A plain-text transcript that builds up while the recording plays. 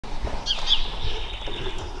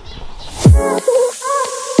We're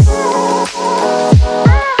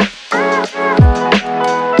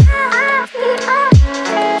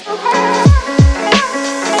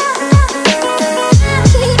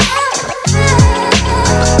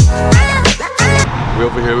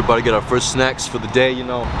over here, we're about to get our first snacks for the day, you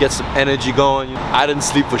know, get some energy going. I didn't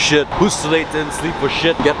sleep for shit. WhoIs2Late didn't sleep for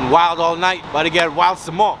shit. Getting wild all night, about to get wild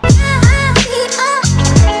some more.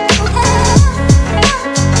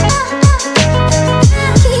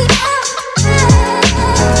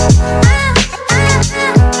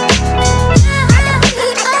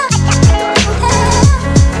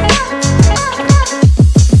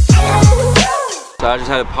 So I just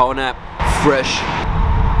had a power nap, fresh.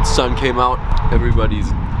 The sun came out. Everybody's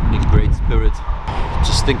in great spirits.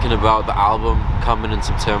 Just thinking about the album coming in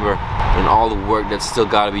September and all the work that's still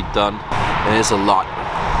gotta be done. And it's a lot.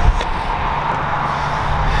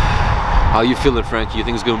 How you feeling, Frankie? You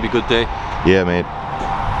think it's gonna be a good day? Yeah, mate.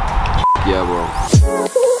 Yeah, bro.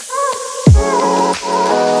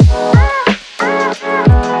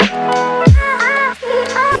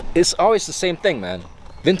 It's always the same thing, man.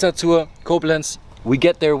 Winter tour, Koblenz. We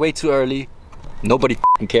get there way too early. Nobody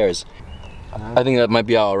f***ing cares. I think that might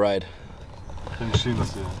be our ride. Sind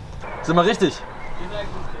wir richtig?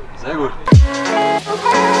 Sehr gut.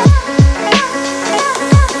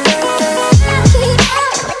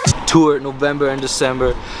 Tour November and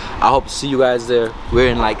December. I hope to see you guys there. We're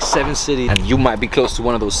in like 7 cities and you might be close to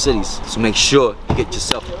one of those cities. So make sure you get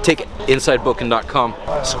yourself a ticket. InsideBooking.com.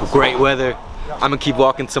 It's great weather. I'm gonna keep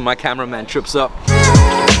walking till my cameraman trips up.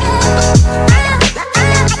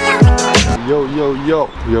 Yo, yo, yo,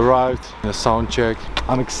 we arrived in a sound check.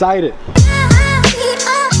 I'm excited.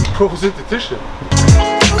 Wo sind die Tische?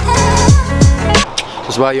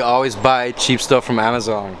 That's why you always buy cheap stuff from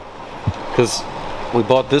Amazon. Because we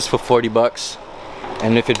bought this for 40 bucks.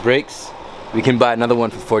 And if it breaks, we can buy another one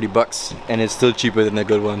for 40 bucks. And it's still cheaper than the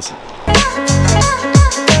good ones.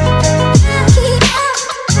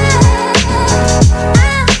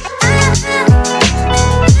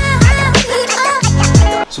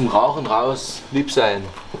 Zum Rauchen raus, lieb sein.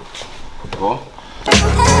 Oh.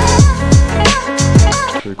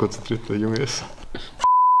 Wie konzentriert der Junge ist.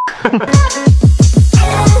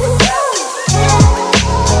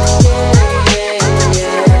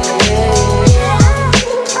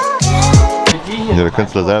 Ja, der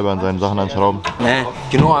Künstler selber an seinen Sachen anschrauben. Man,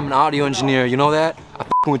 you know I'm an audio engineer, you know that? I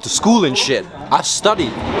went to school and shit. I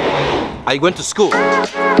studied. I went to school.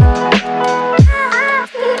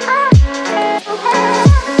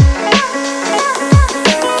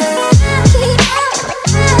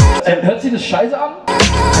 Hört sich das scheiße an?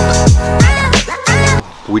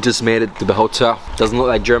 We just made it to the hotel. Doesn't look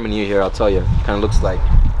like Germany here, I'll tell you. Kind of looks like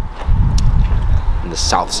in the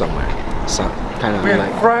south somewhere. So, kind of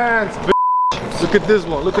like France, bitch. Look at this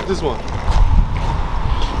one. Look at this one.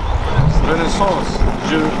 Renaissance.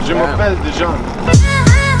 Je m'appelle Dijon.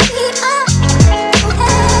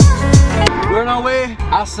 We're on our way.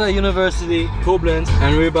 Asa University, Koblenz,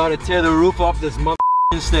 and we're about to tear the roof off this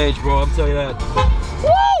motherfucking stage, bro. I'll tell you that.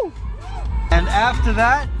 Woo! And after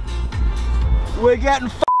that, we're getting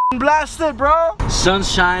f***ing blasted, bro.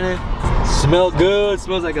 Sun's shining, smells good,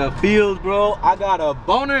 smells like a field, bro. I got a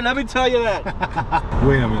boner, let me tell you that.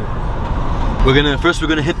 Wait a minute. First we're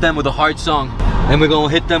gonna hit them with a hard song. Then we're gonna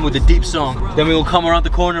hit them with a deep song. Then we're gonna come around the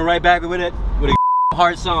corner right back with it, with a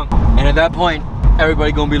hard song. And at that point,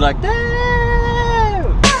 everybody gonna be like, damn.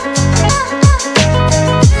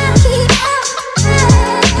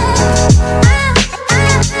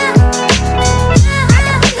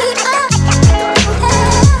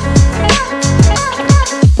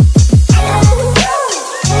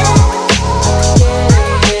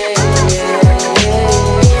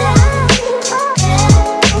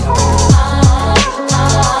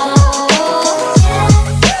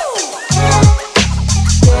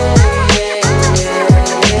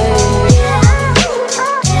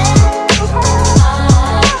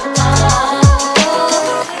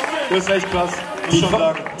 Das ist echt krass.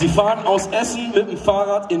 Die fahren aus Essen mit dem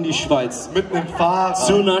Fahrrad in die Schweiz. Mit einem Fahrrad.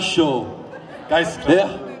 Zu einer Show. Geisteskrank. Ja,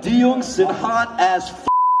 die Jungs sind hart as f***.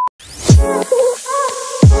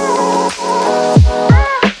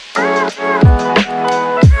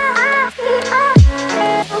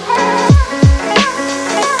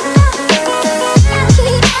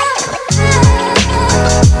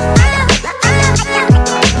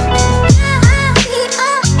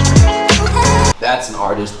 That's an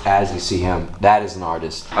artist as you see him. That is an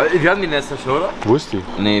artist. Wir hatten die letzte Show, oder? Wo ist die?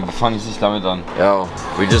 Nee, wir fangen jetzt nicht damit an. Yo,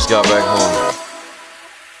 we just got back home.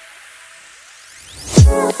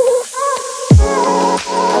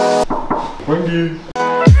 Frankie.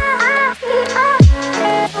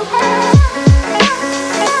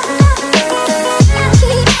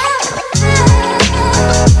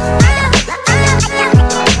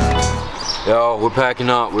 we're packing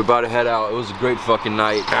up. We're about to head out. It was a great fucking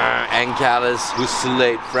night. Nkalis,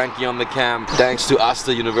 WhoIs2Late, Frankie on the cam. Thanks to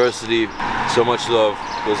WhoIs2 University. So much love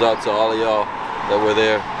goes out to all of y'all that were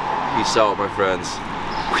there. Peace out, my friends.